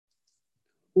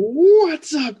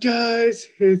What's up, guys?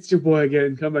 It's your boy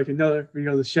again. Come back to another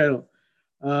video of the channel.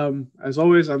 As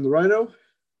always, I'm the Rhino.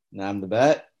 And I'm the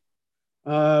bet.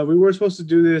 We were supposed to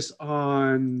do this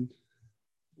on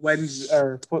Wednesday,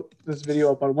 or put this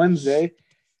video up on Wednesday,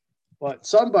 but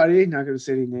somebody, not going to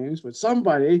say any names, but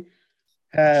somebody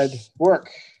had work.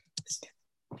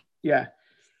 Yeah.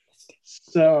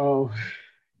 So,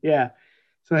 yeah.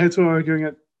 So that's why we're doing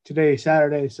it today,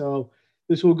 Saturday. So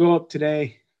this will go up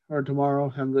today or tomorrow.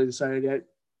 I haven't really decided yet.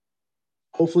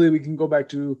 Hopefully, we can go back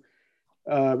to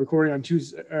recording on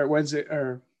Tuesday or Wednesday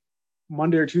or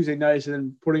Monday or Tuesday nights and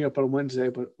then putting up on Wednesday,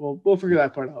 but we'll figure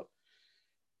that part out.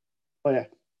 Oh yeah.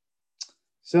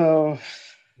 So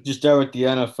Just start with the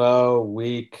NFL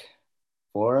week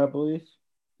 4, I believe.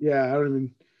 yeah, I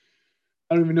don't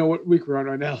even know what week we're on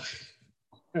right now.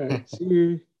 All right,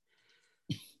 see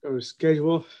go to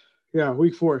schedule. Yeah,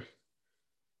 week 4.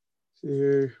 See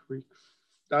here,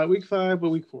 not week 5, but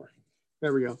week 4.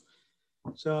 There we go.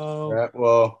 So Right.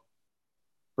 Well,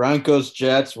 Broncos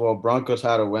Jets. Well, Broncos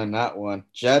had to win that one.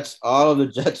 Jets. All of the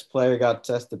Jets player got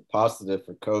tested positive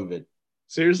for COVID.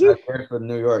 seriously? That's good for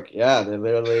New York. Yeah, they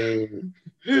literally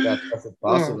got tested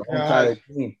positive. Oh The whole god. entire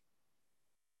team.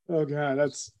 Oh god,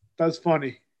 that's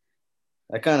funny.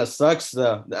 That kind of sucks,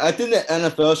 though. I think the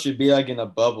NFL should be like in a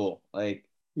bubble. Like,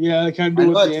 Yeah, they kind of I do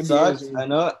know what the it NBA is sucks. doing.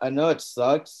 I know it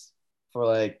sucks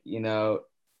for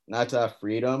not to have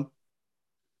freedom.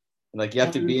 Like you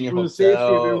have to be in your For the safety of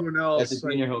hotel. everyone You have to else,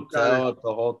 be in like your you got it. hotel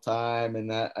the whole time,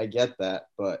 and that I get that,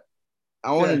 but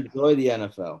I want to Yeah, enjoy the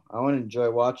NFL. I want to enjoy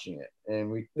watching it,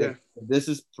 and yeah, if this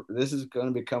is going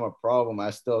to become a problem. I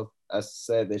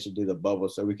said they should do the bubble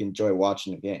so we can enjoy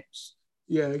watching the games.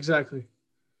 yeah, exactly.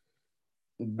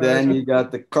 Then you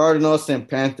got the Cardinals and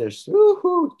Panthers.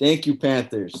 Woohoo! Thank you,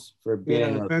 Panthers, for beating Yeah,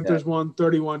 those guys. Panthers won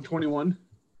 31-21.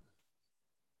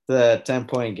 The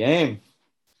 10-point game.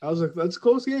 I was like, that's a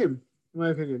close game, in my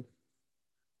opinion.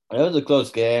 It was a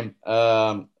close game.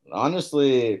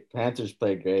 Honestly, Panthers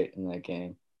played great in that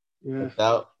game. Yeah,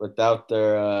 Without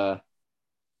their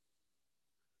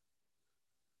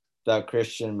without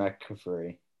Christian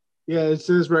McCaffrey. yeah. It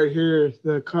says right here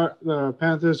the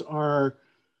Panthers are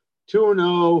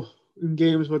 2-0 in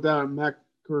games without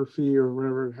McAfee or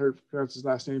whatever how to pronounce his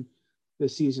last name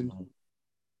this season.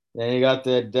 Then you got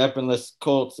the Depinless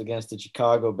Colts against the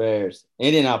Chicago Bears.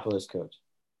 Indianapolis coach.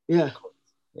 Yeah,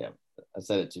 Yeah, I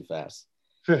said it too fast.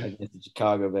 Against the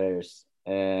Chicago Bears.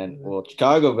 And well,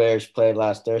 Chicago Bears played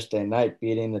last Thursday night,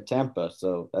 beating the Tampa,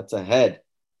 so that's ahead.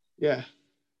 yeah.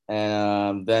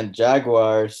 And then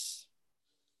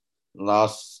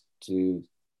lost to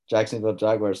Jacksonville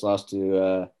Jaguars lost to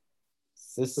The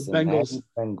Bengals. Cincinnati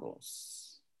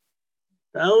Bengals.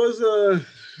 That was a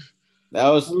That that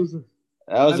was was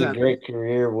that was that a happened. great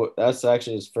career. That's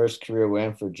actually his first career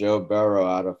win for Joe Burrow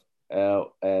out of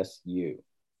LSU.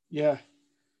 Yeah.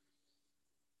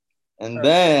 And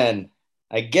then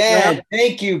Yeah. again,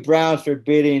 thank you, Browns, for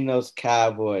beating those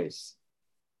Cowboys. Yeah.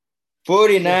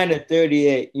 49 to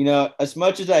 38. As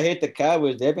much as I hate the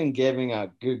Cowboys, they've been giving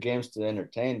out good games to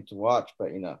entertain to watch,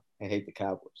 but I hate the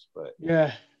Cowboys. But Yeah.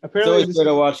 it's Apparently always this good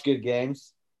to watch good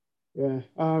games. yeah.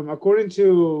 According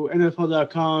to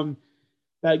NFL.com,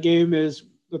 that game is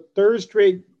the third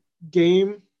straight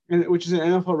game, and which is an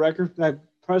NFL record that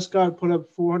Prescott put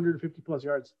up 450 plus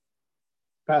yards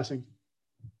passing.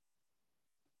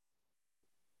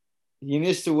 He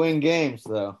needs to win games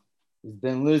though. He's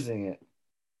been losing it.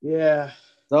 Yeah.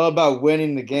 It's all about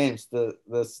winning the games. The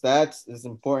stats is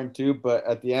important too, but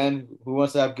at the end, who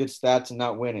wants to have good stats and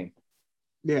not winning?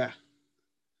 Yeah.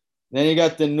 Then you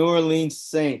got the New Orleans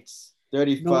Saints, No.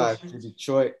 35 to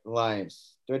Detroit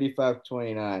Lions,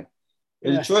 35-29.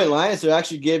 The Yeah. Detroit Lions are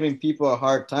actually giving people a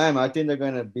hard time. I think they're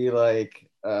going to be like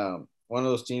one of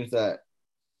those teams that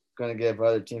going to give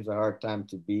other teams a hard time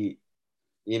to beat,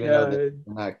 even though Yeah. they're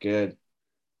not good.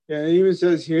 Yeah. It even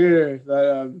says here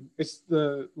that it's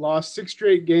the lost 6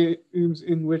 straight games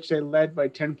in which they led by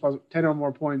 10 or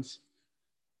more points.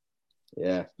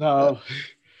 Yeah. So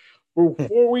we're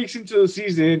 4 weeks into the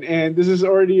season, and this is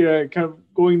already kind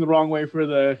of going the wrong way for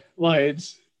the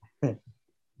Lions.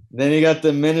 Then you got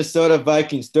the Minnesota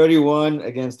Vikings 31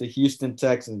 against the Houston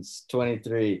Texans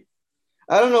 23.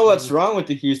 I don't know what's wrong with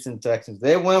the Houston Texans.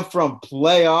 They went from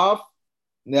playoff,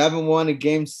 they haven't won a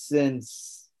game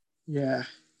since Yeah.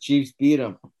 Chiefs beat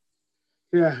them.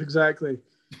 Yeah, exactly.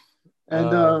 And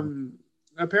Um,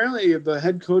 apparently the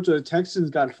head coach of the Texans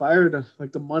got fired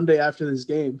like the Monday after this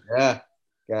game. yeah,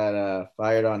 got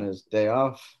fired on his day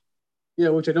off. Yeah,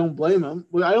 which I don't blame him.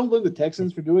 Well, I don't blame the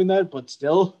Texans for doing that, but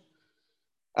still.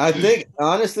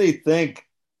 Honestly think,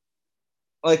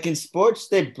 like in sports,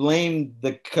 they blame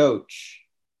the coach.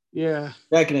 Yeah.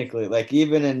 Technically, like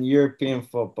even in European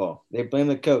football, they blame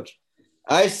the coach.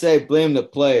 I say blame the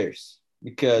players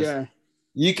because Yeah.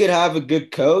 you could have a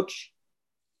good coach.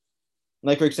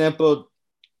 Like for example,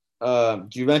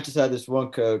 Juventus had this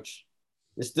one coach.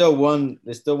 They still won.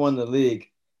 They still won the league,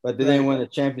 but they didn't Right. win the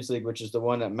Champions League, which is the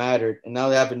one that mattered. And now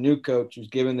they have a new coach who's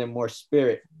giving them more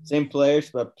spirit. Same players,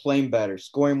 but playing better,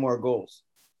 scoring more goals.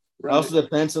 It Right. also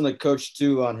depends on the coach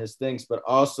too on his things, but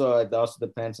also it also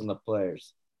depends on the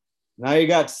players. Now you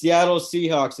got Seattle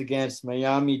Seahawks against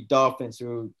Miami Dolphins,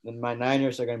 who my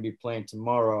Niners are going to be playing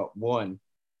tomorrow at 1.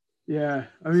 Yeah.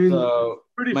 I mean, So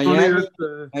pretty funny Miami, that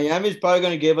the Miami's probably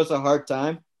going to give us a hard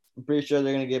time. I'm pretty sure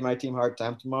they're going to give my team a hard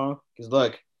time tomorrow because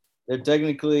look, they're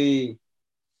technically,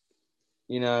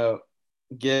 you know,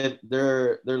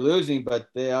 they're losing, but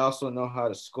they also know how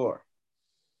to score.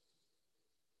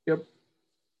 yep.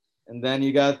 And then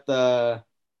you got the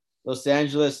Los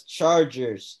Angeles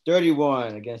Chargers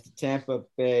 31 against the Tampa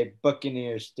Bay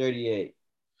Buccaneers 38.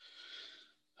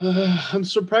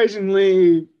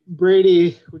 Unsurprisingly,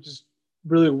 Brady, which is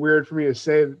really weird for me to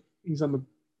say that he's on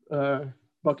the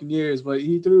Buccaneers, but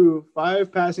he threw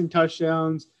 5 passing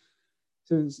touchdowns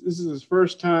since this is his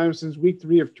first time since week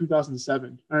 3 of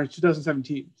 2007 or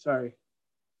 2017. Sorry,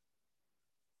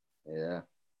 Yeah.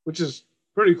 which is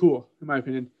pretty cool in my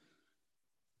opinion.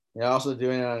 They're also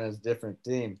doing it on a different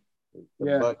team, the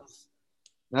Yeah, Bucks.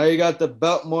 Now you got the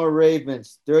Baltimore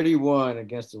Ravens 31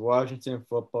 against the Washington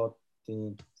Football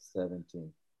Team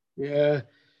 17. yeah.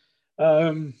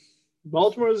 Um,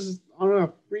 Baltimore's on a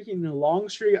freaking long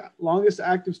streak, longest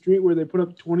active streak where they put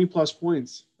up 20 plus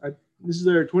points. This is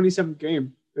their 27th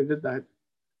game. They did that.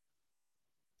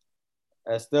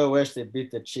 I still wish they beat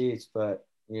the Chiefs, but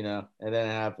it didn't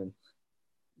happen.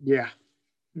 Yeah.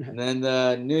 And then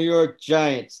the New York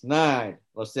Giants 9,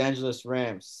 Los Angeles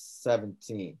Rams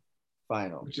 17.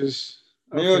 Final. Which is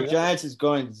New okay. York Giants is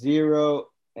going 0-4,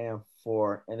 and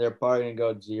they're probably gonna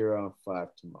go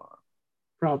 0-5 tomorrow.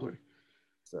 Probably.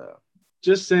 So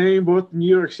Just saying, both New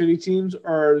York City teams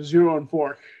are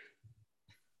 0-4.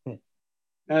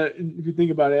 If you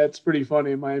think about it, that's pretty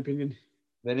funny in my opinion.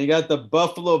 then you got the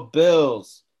Buffalo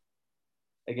Bills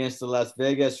against the Las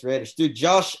Vegas Raiders. Dude,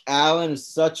 Josh Allen is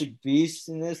such a beast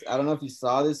in this. I don't know if you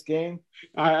saw this game.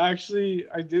 I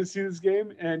did see this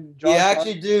game, and Josh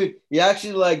He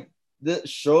actually like the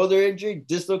shoulder injury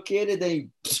dislocated, then he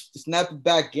snapped it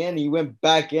back in. He went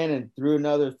back in and threw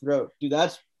another throw. Dude,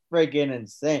 that's freaking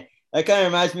insane. That kind of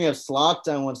reminds me of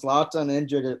Zlatan when Zlatan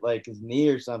injured it like his knee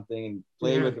or something and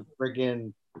played with a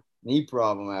freaking knee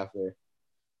problem after.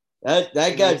 That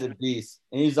guy's a beast.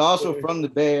 And he's also from the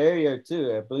Bay Area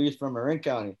too. I believe he's from Marin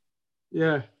County.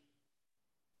 Yeah.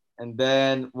 And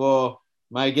then, well,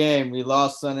 my game, we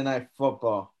lost Sunday Night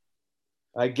Football.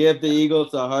 I give the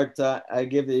Eagles a hard time. I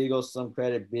give the Eagles some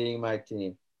credit beating my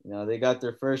team. They got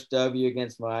their first W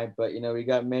against mine, but we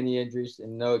got many injuries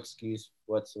and no excuse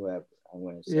whatsoever. I'm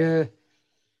going to say. Yeah.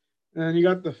 And you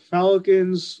got the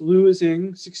Falcons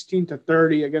losing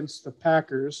 16-30 against the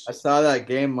Packers. I saw that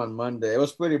game on Monday. It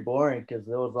was pretty boring because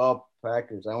it was all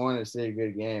Packers. I wanted to see a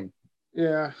good game.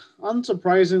 Yeah.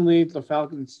 Unsurprisingly, the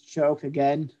Falcons choke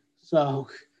again. So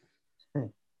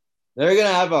they're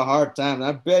gonna have a hard time.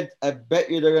 I bet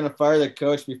you they're gonna fire the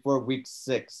coach before week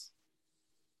 6.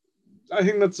 I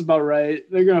think that's about right.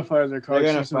 They're gonna fire their coach.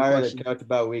 They're gonna fire the coach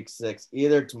about week 6.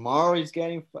 Either tomorrow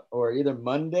or either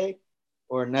Monday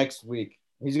or next week.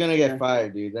 He's gonna get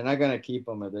fired, dude. They're not gonna keep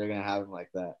him if they're gonna have him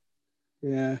like that.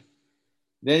 Yeah.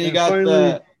 Then you got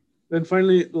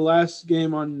finally the last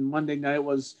game on Monday night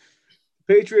was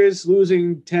Patriots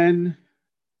losing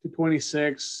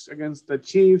 10-26 against the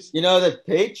Chiefs. The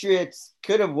Patriots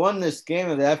could have won this game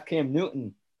if they have Cam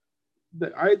Newton.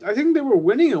 I think they were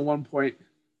winning at one point.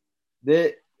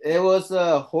 It was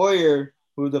Hoyer,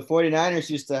 who the 49ers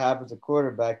used to have as a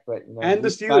quarterback, but and the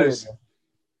Steelers.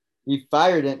 He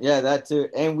fired him. Yeah, that too.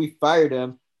 And we fired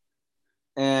him.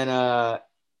 And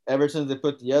ever since they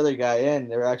put the other guy in,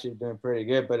 they're actually doing pretty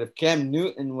good. But if Cam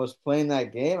Newton was playing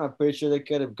that game, I'm pretty sure they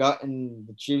could have gotten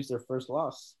the Chiefs their first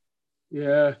loss.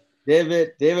 Yeah.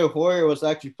 David Hoyer was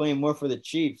actually playing more for the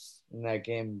Chiefs in that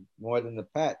game more than the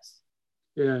Pats.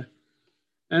 Yeah.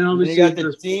 And obviously you got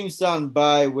the teams on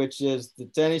bye, which is the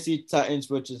Tennessee Titans,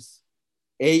 which is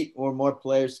 8 or more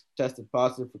players tested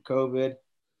positive for COVID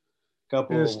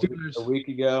a week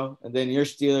ago. And then your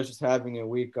Steelers is having a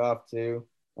week off too.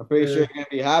 I'm pretty sure you're going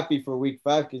to be happy for week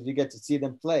 5 because you get to see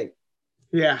them play.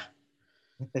 Yeah.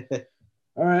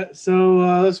 All right. So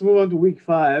let's move on to week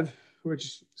 5, which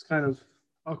is kind of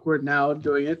awkward now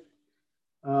doing it.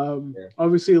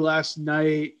 Obviously, last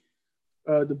night,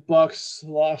 the Bucks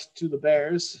lost to the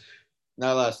Bears.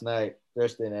 Not last night.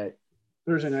 Thursday night.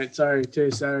 Thursday night. Sorry,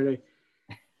 today's Saturday.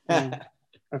 I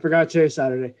forgot today's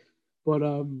Saturday, but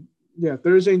yeah,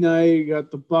 Thursday night you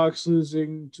got the Bucks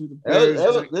losing to the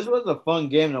Bears. This was a fun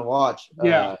game to watch.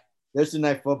 Yeah, Thursday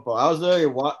night football. I was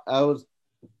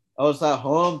at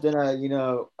home. Then I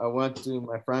went to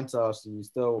my friend's house and we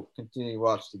still continued to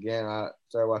watch the game. I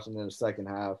started watching in the second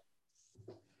half.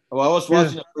 Well, I was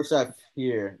watching the first half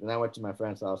here, then I went to my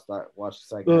friend's house, watch the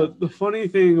second half. The funny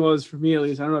thing was for me at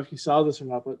least, I don't know if you saw this or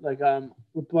not, but like the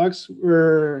Bucks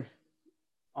were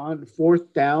on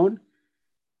fourth down.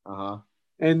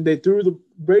 And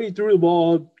Brady threw the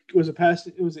ball. It was a pass.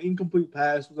 It was an incomplete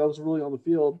pass. That was really on the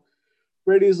field.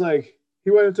 Brady's like,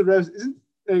 he went into the rest. And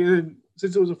then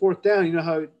since it was a fourth down, you know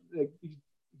how like you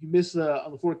miss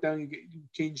on the fourth down, you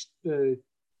change the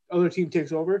other team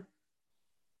takes over.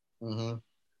 Mm-hmm.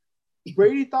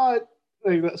 Brady thought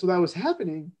like so that was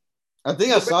happening. I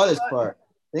think I saw this part.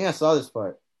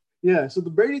 Yeah, so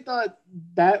the Brady thought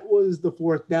that was the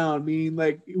fourth down, meaning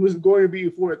like it was going to be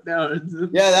a fourth down.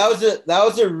 Yeah, that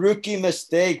was a rookie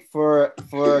mistake for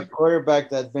a quarterback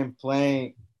that's been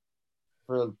playing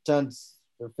for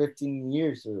 15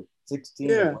 years or 16.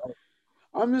 Yeah,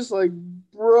 I'm just like,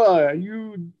 bruh,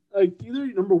 you like either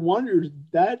number one, you're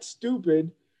that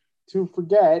stupid to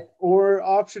forget, or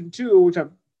option two, which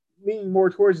I'm leaning more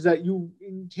towards, is that you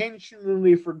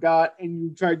intentionally forgot and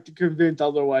you tried to convince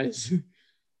otherwise.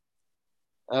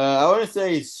 I wouldn't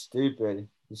say he's stupid.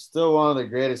 He's still one of the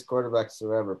greatest quarterbacks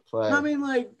to ever play. I mean,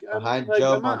 I'm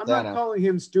not calling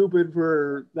him stupid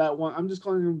for that one. I'm just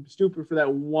calling him stupid for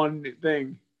that one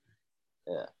thing.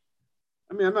 Yeah.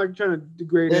 I mean, I'm not trying to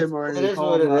degrade him or anything. It is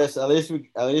what it is. At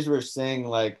least we're saying,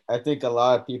 like, I think a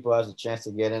lot of people has a chance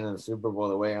to get into the Super Bowl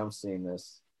the way I'm seeing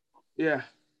this. Yeah.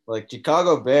 Like,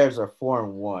 Chicago Bears are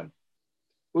 4-1.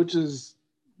 Which is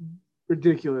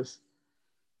ridiculous.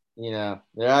 You know,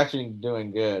 they're actually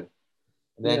doing good.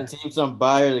 And then teams on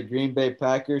bye are the Green Bay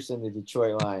Packers and the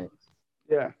Detroit Lions.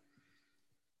 Yeah.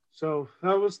 So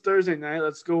that was Thursday night.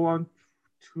 Let's go on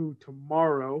to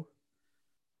tomorrow.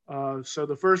 So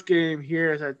the first game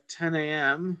here is at 10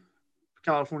 a.m.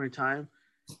 California time,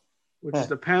 which is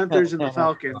the Panthers and the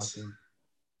Falcons.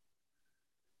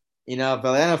 You know, if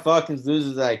Atlanta Falcons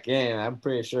loses that game, I'm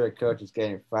pretty sure the coach is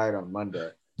getting fired on Monday.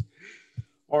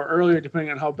 Or earlier,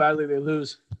 depending on how badly they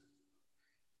lose.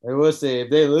 I will say,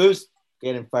 if they lose,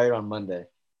 getting fired on Monday.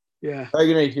 Yeah. Are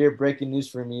you going to hear breaking news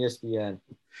from ESPN?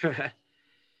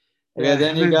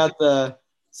 Then you got the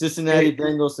Cincinnati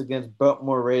Bengals against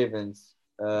Baltimore Ravens.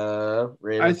 I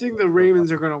think the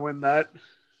Ravens are going to win that.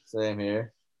 Same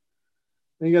here.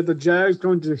 Then you got the Jags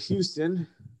going to Houston.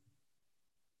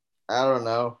 I don't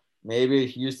know. Maybe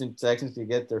Houston Texans could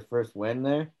get their first win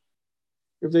there.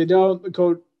 If they don't,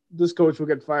 this coach will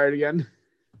get fired again.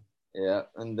 Yeah,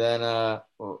 and then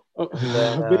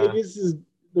Vegas is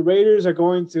the Raiders are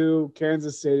going to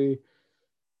Kansas City.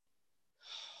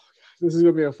 This is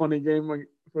gonna be a funny game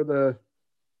This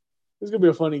is gonna be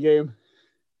a funny game.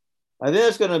 I think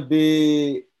it's gonna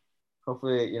be.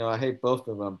 Hopefully, I hate both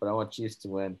of them, but I want Chiefs to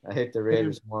win. I hate the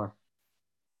Raiders more.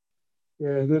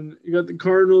 Yeah, and then you got the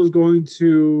Cardinals going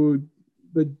to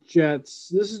the Jets.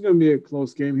 This is going to be a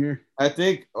close game here. I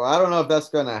don't know if that's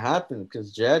going to happen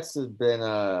because Jets have been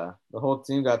the whole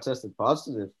team got tested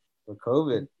positive for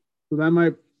COVID. So they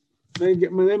might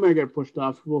get pushed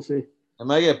off. We'll see. It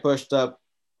might get pushed up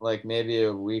like maybe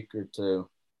a week or two.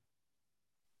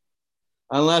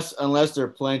 Unless they're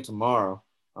playing tomorrow.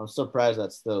 I'm surprised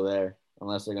that's still there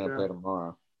unless they're going to play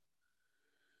tomorrow.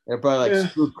 They're probably like,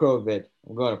 screw COVID.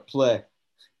 I'm going to play.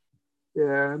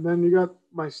 Yeah, and then you got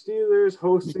my Steelers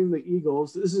hosting the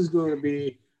Eagles. This is going to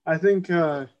be, I think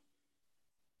the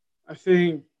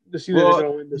Steelers are going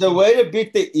to win this. The way to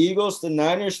beat the Eagles, the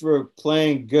Niners were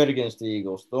playing good against the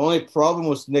Eagles. The only problem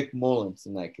was Nick Mullins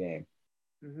in that game.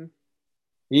 Mm-hmm.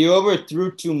 He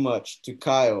overthrew too much to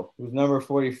Kyle, who's number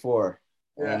 44.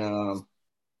 Yeah. And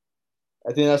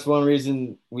I think that's one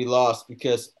reason we lost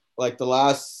because, like, the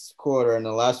last quarter and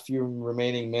the last few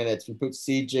remaining minutes, we put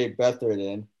C.J. Beathard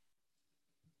in,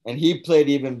 and he played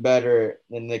even better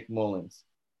than Nick Mullins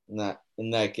in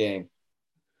that game.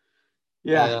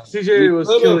 Yeah, C.J. was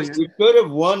killing it. We could have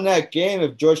won that game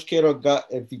if George Kittle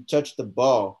if he touched the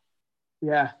ball.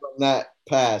 Yeah. From that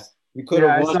pass. We could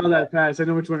have won. I saw that pass. I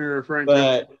know which one you're referring to.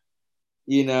 But,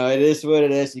 it is what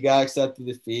it is. You got to accept the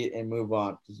defeat and move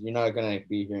on because you're not going to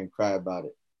be here and cry about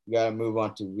it. You got to move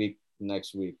on to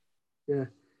next week. Yeah.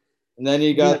 And then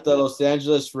you got the Los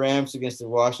Angeles Rams against the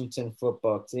Washington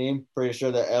football team. Pretty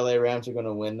sure the LA Rams are going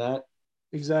to win that.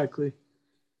 Exactly.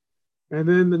 And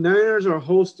then the Niners are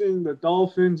hosting the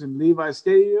Dolphins in Levi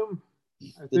Stadium.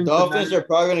 I The think Dolphins are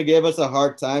probably going to give us a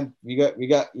hard time.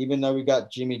 Even though we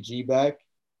got Jimmy G back,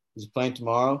 he's playing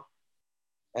tomorrow,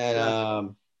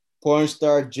 and porn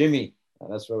star Jimmy.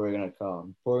 That's what we're gonna call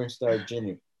him, porn star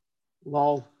Jimmy.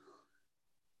 lol.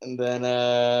 And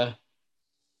then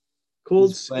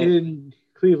Colts in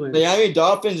Cleveland. Miami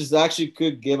Dolphins actually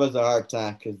could give us a hard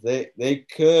time because they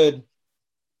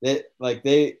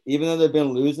even though they've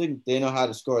been losing, they know how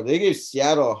to score. They gave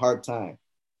Seattle a hard time,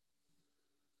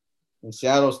 and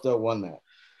Seattle still won that.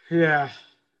 Yeah.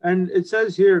 And it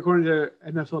says here, according to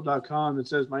NFL.com, it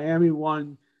says Miami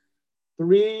won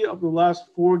 3 of the last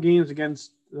 4 games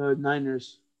against the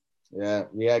Niners. Yeah,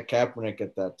 we had Kaepernick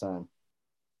at that time.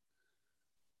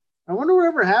 I wonder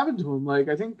whatever happened to him. Like,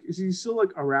 I think, is he still,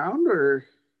 like, around, or?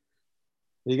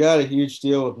 He got a huge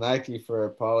deal with Nike for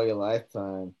probably a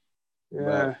lifetime.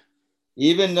 Yeah. But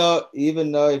even though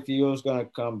if he was going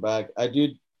to come back, I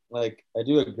do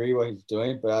agree what he's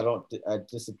doing, but I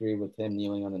disagree with him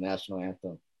kneeling on the national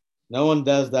anthem. No one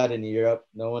does that in Europe.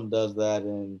 No one does that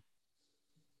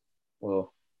I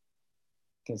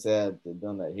can say they've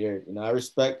done that here. I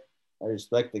respect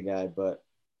the guy, but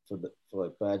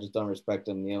but I just don't respect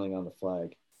him kneeling on the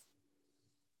flag.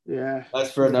 Yeah.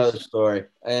 That's for another story.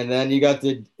 And then you got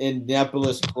the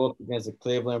Indianapolis Colts against the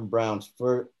Cleveland Browns.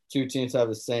 For 2 teams have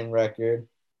the same record.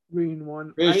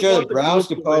 3-1. Pretty sure the Browns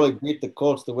could probably beat the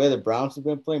Colts the way the Browns have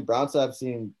been playing. Browns have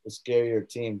seen a scarier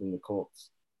team than the Colts.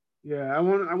 Yeah, I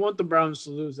want the Browns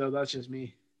to lose, though. That's just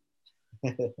me.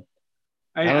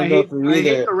 I hate the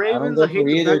Ravens. I hate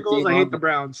the Bengals. I hate the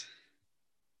Browns.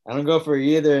 I don't go for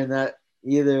either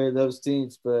of those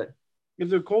teams, but if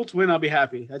the Colts win, I'll be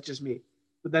happy. That's just me.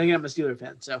 But then again, I'm a Steelers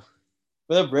fan, so.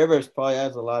 Philip Rivers probably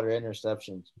has a lot of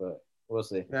interceptions, but we'll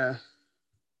see. Yeah.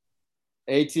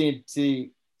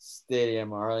 AT&T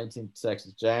Stadium, Arlington,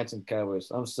 Texas, Giants and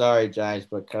Cowboys. I'm sorry, Giants,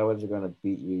 but Cowboys are going to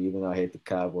beat you, even though I hate the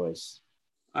Cowboys.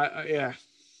 I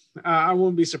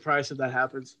won't be surprised if that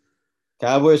happens.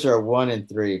 Cowboys are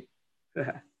 1-3.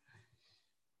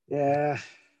 Yeah.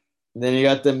 And then you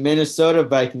got the Minnesota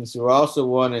Vikings, who are also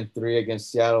 1-3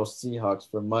 against Seattle Seahawks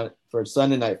for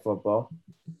Sunday Night Football.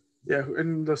 Yeah,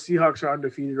 and the Seahawks are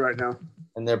undefeated right now.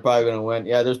 And they're probably going to win.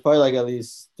 Yeah, there's probably like at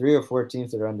least 3 or 4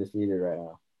 teams that are undefeated right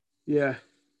now. Yeah.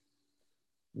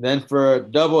 Then for a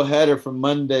doubleheader for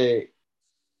Monday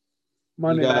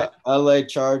you got night. LA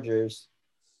Chargers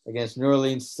against New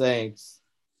Orleans Saints.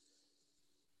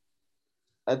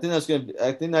 I think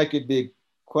that could be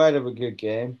quite of a good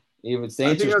game. Even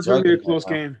Saints I think that's going to be a close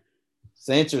game.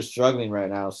 Saints are struggling right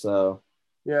now, so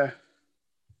yeah.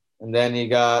 And then you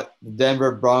got the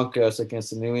Denver Broncos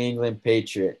against the New England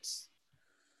Patriots,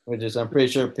 which is I'm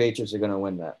pretty sure Patriots are going to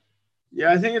win that.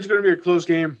 Yeah, I think it's going to be a close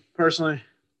game, personally.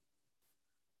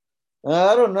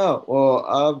 I don't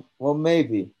know. Well,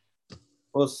 maybe.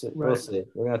 We'll see. Right. We'll see.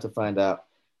 We're going to have to find out.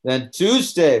 Then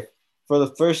Tuesday, for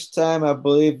the first time, I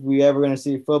believe we ever going to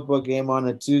see a football game on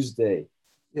a Tuesday.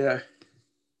 Yeah.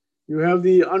 You have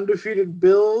the undefeated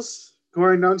Bills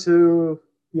going down to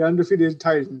the undefeated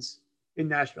Titans in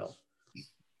Nashville.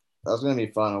 That's going to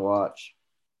be fun to watch.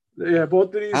 Yeah,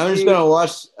 both of these I'm just going to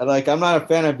watch. I'm not a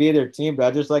fan of either team, but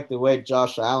I just like the way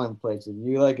Josh Allen plays. If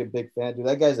you like a big fan, dude,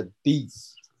 that guy's a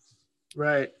beast.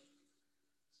 Right.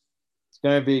 It's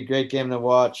going to be a great game to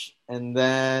watch. And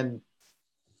then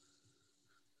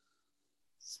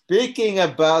speaking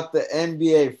about the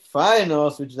NBA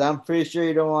Finals, which I'm pretty sure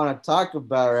you don't want to talk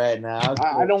about right now.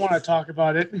 I don't want to talk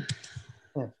about it.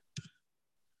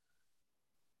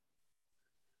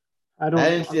 I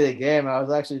didn't see the game. I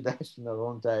was actually watching the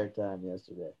whole entire time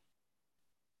yesterday.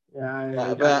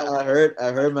 Yeah, but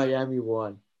I heard Miami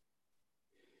won.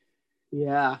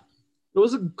 Yeah, it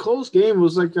was a close game. It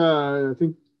was like I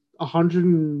think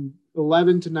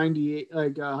 111 to 98,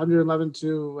 like 111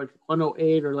 to like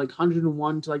 108, or like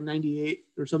 101 to like 98,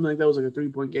 or something like that. It was like a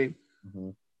 3-point game.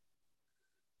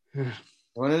 Mm-hmm.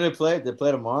 When did they play? They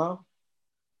play tomorrow.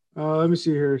 Let me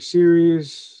see here.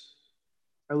 Series,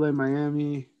 LA,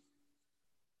 Miami.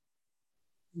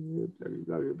 Yeah,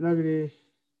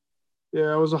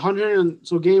 it was 100.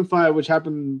 So game 5, which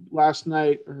happened last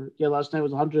night, last night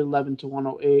was 111 to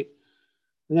 108.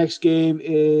 The next game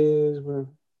is where?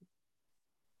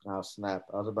 Oh snap!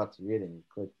 I was about to read it. You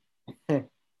clicked.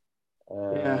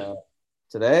 Yeah.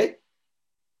 Today?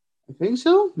 I think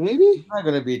so. Maybe. It's not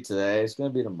gonna be today. It's gonna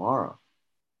be tomorrow.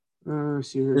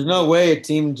 See here. There's no way a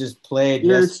team just played.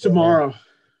 Yeah, it's tomorrow.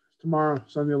 Tomorrow,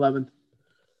 so on the 11th.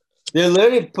 They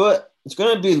literally put. It's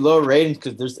going to be low ratings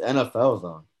because there's NFLs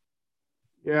on.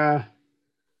 Yeah.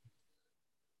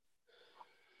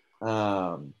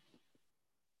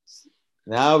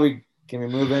 Now we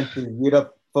move into the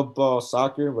football,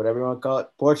 soccer, whatever you want to call it.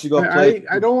 Portugal played.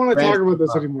 I don't want to France talk about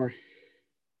this tomorrow. anymore.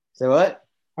 Say what?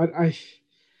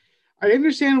 I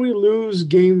understand we lose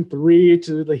game 3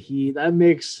 to the Heat. That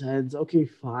makes sense. Okay,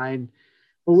 fine.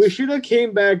 But we should have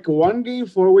came back, won game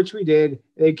 4, which we did.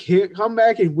 They can't come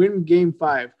back and win game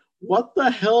 5. What the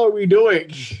hell are we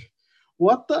doing?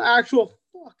 What the actual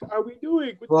fuck are we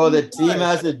doing? Well, the team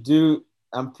has to do.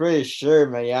 I'm pretty sure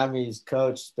Miami's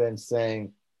coach has been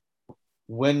saying,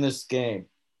 win this game.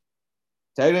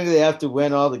 Technically, they have to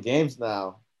win all the games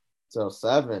now. So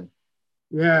 7.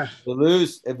 Yeah.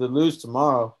 If they lose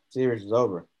tomorrow, series is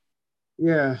over.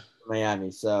 Yeah.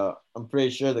 Miami. So I'm pretty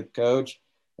sure the coach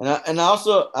and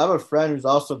also I have a friend who's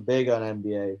also big on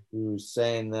NBA who's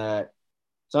saying that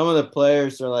some of the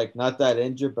players are like not that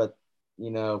injured, but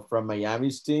from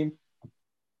Miami's team.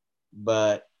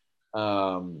 But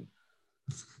we'll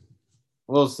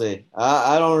see.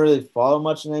 I don't really follow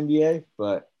much in NBA,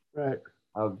 but right.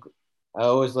 I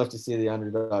always love to see the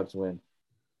underdogs win.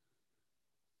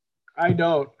 I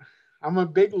don't. I'm a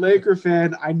big Laker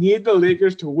fan. I need the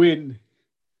Lakers to win.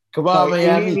 Come on, by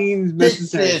Miami. Any means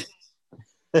necessary.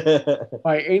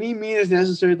 By any means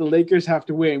necessary, the Lakers have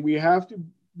to win. We have to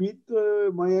beat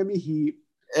the Miami Heat.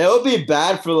 It would be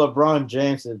bad for LeBron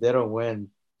James if they don't win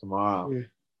tomorrow.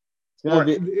 Yeah.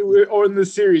 Or in the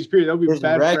series period. That would be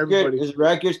bad for everybody. His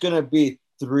record's going to be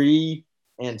 3-7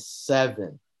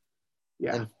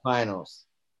 in finals.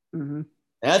 Mm-hmm.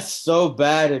 That's so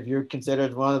bad if you're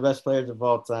considered one of the best players of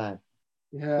all time.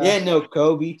 Yeah. He ain't no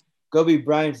Kobe. Kobe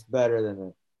Bryant's better than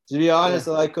him. To be honest,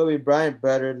 I like Kobe Bryant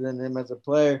better than him as a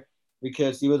player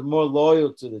because he was more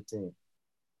loyal to the team.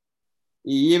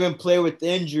 He even played with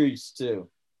injuries too.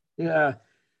 Yeah.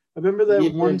 I remember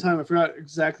that one time, I forgot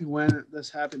exactly when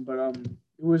this happened, but it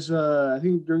was, I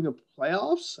think, during the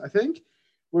playoffs,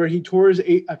 where he tore his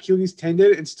Achilles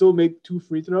tendon and still made 2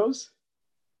 free throws.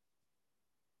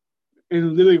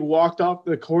 And literally walked off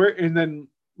the court, and then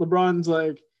LeBron's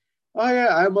like, oh,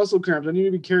 yeah, I have muscle cramps. I need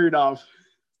to be carried off.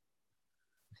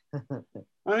 I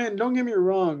mean, don't get me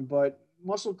wrong, but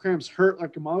muscle cramps hurt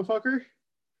like a motherfucker.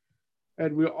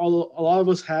 And a lot of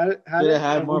us had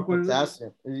more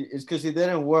potassium. It's because he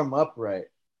didn't warm up right.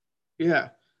 Yeah.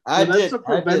 That's a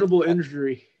preventable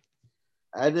injury.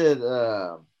 I did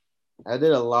a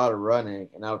lot of running,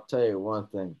 and I'll tell you one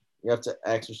thing. You have to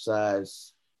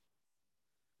exercise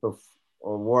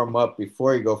or warm up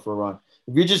before you go for a run.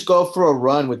 If you just go for a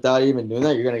run without even doing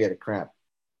that, you're going to get a cramp.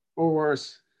 Or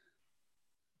worse.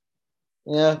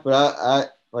 Yeah, but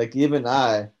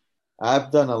I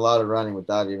I've done a lot of running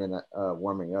without even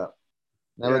warming up.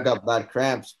 Never got bad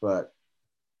cramps, but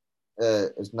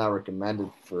it's not recommended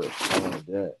for someone to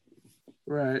do it.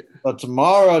 Right. But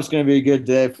tomorrow it's going to be a good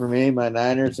day for me. My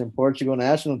Niners and Portugal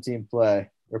national team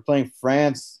play. We're playing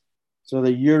France. So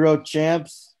the Euro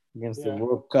champs against the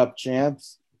World Cup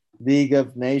champs, League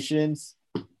of Nations.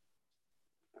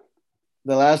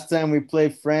 The last time we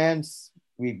played France,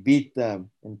 we beat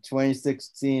them in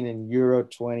 2016 in Euro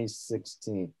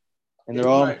 2016. And they're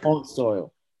all on home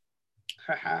soil.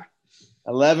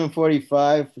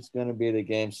 11:45 is going to be the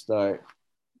game start.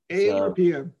 AM or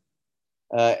PM?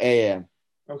 AM.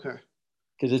 Okay.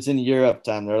 Because it's in Europe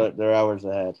time. They're hours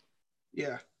ahead.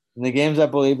 Yeah. And the games, I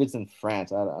believe it's in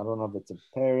France. I don't know if it's in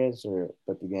Paris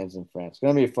but the game's in France. It's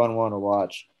going to be a fun one to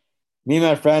watch. Me and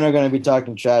my friend are going to be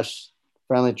talking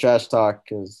friendly trash talk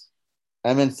because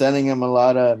I've been sending him a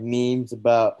lot of memes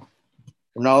about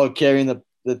Ronaldo carrying the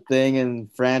thing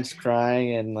and France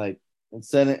crying I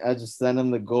just sent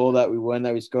him the goal that we won,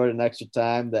 that we scored in extra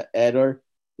time, that Eder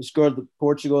who scored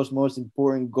Portugal's most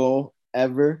important goal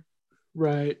ever.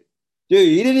 Right. Dude,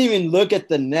 he didn't even look at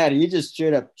the net. He just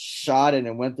straight up shot it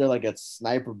and went there like a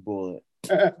sniper bullet.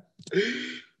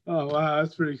 Oh, wow.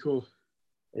 That's pretty cool.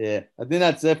 Yeah. I think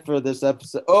that's it for this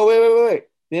episode. Oh, wait.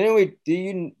 The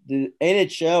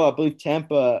NHL, I believe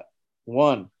Tampa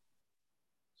won.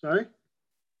 Sorry?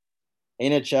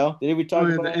 NHL? Did we talk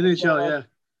about the NHL? Yeah.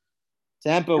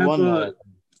 Tampa won that.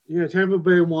 Yeah, Tampa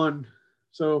Bay won.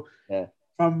 So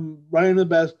from running the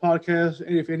best podcast,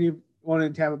 and if anyone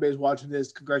in Tampa Bay is watching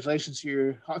this, congratulations to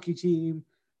your hockey team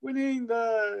winning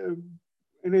the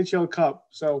NHL Cup.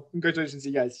 So congratulations to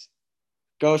you guys.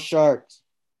 Go Sharks.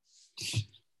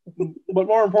 But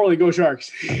more importantly, go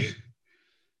Sharks.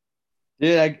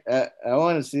 Dude, I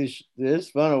want to see. It's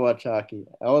fun to watch hockey.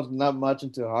 I was not much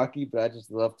into hockey, but I just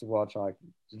love to watch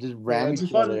hockey. Just ram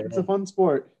each other. It's a fun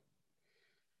sport.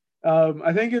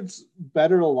 I think it's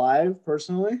better live,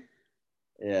 personally.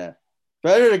 Yeah,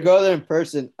 better to go there in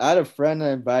person. I had a friend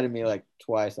that invited me like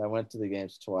twice. I went to the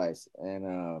games twice, and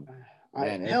I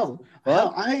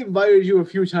invited you a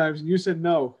few times, and you said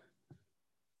no.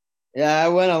 Yeah, I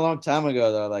went a long time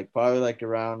ago though, like probably like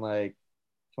around like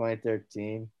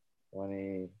 2013,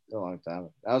 a long time.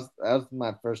 That was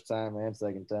my first time and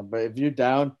second time. But if you're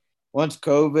down, once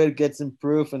COVID gets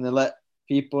improved and they let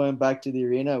people in back to the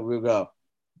arena, we'll go.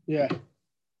 Yeah.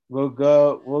 We'll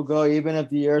go even if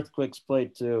the Earthquakes play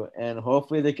too. And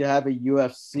hopefully they can have a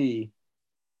UFC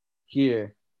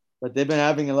here. But they've been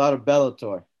having a lot of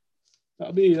Bellator.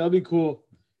 That'd be cool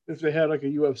if they had like a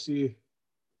UFC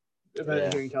event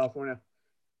Yeah. here in California,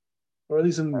 or at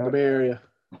least in the All Bay Area.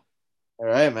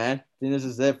 right, man. I think this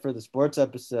is it for the sports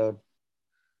episode.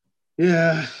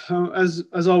 Yeah.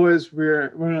 As always,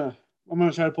 I'm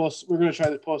gonna try to post. We're gonna try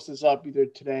to post this up either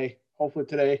today, hopefully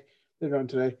today, later on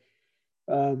today.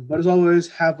 But as always,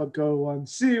 have a good one.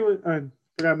 See you. And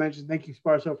forgot to mention, thank you,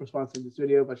 Sparso, for sponsoring this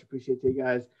video. Much appreciate you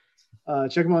guys.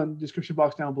 Check them out in the description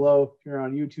box down below if you're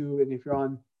on YouTube, and if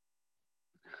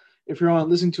you're on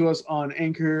listening to us on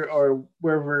Anchor or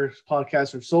wherever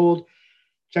podcasts are sold.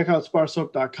 Check out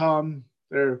sparsoap.com.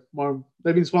 They've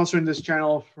been sponsoring this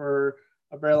channel for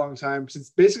a very long time, since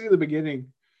basically the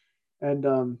beginning.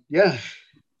 And yeah,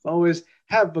 as always,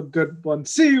 have a good one.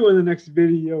 See you in the next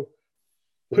video.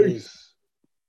 Peace. Peace.